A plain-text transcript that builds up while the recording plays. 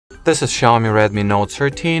This is Xiaomi Redmi Note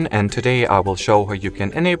 13, and today I will show how you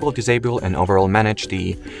can enable, disable, and overall manage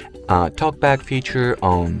the Talkback feature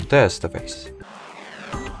on this device.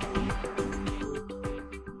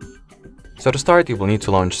 So to start, you will need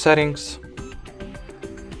to launch Settings,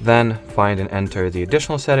 then find and enter the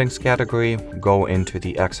Additional Settings category, go into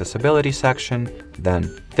the Accessibility section, then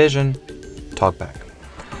Vision, Talkback.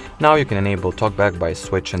 Now you can enable Talkback by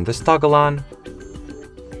switching this toggle on.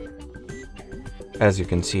 As you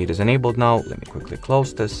can see, it is enabled now. Let me quickly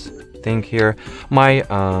close this thing here. My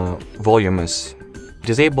volume is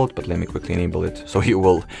disabled, but let me quickly enable it so you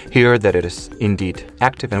will hear that it is indeed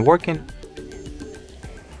active and working.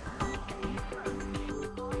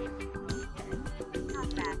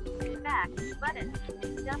 Back button.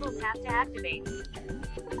 Double tap to activate.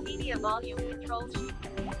 Media volume controls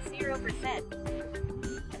 0%.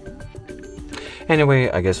 Anyway,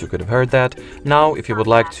 I guess you could have heard that. Now, if you would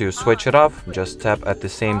like to switch it off, just tap at the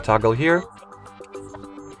same toggle here.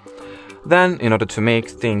 Then, in order to make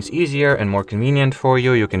things easier and more convenient for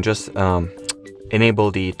you, you can just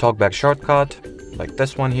enable the Talkback shortcut, like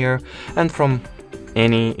this one here, and from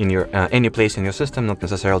any place in your system, not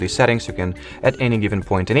necessarily settings, you can at any given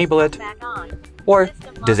point enable it or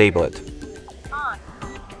disable it.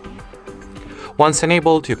 Once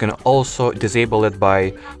enabled, you can also disable it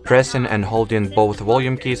by pressing and holding both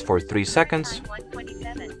volume keys for 3 seconds.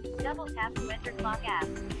 Double tap to enter clock app.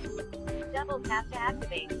 Double tap to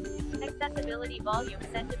activate. Accessibility volume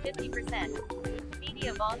set to 50%.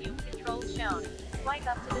 Media volume controls shown. Swipe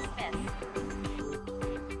up to dismiss.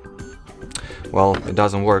 Well, it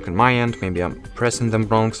doesn't work on my end. Maybe I'm pressing them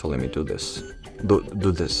wrong, so let me do this.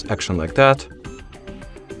 Do this action like that.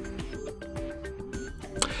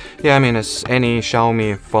 Yeah, I mean, as any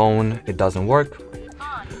Xiaomi phone, it doesn't work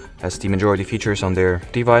as the majority features on their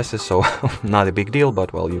devices, so not a big deal,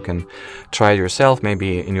 but well, you can try it yourself.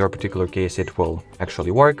 Maybe in your particular case it will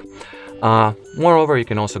actually work. Moreover, you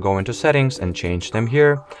can also go into settings and change them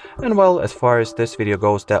here. And well, as far as this video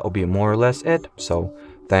goes, that will be more or less it. So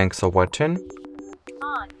thanks for watching.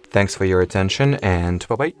 Thanks for your attention, and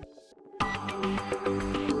bye-bye.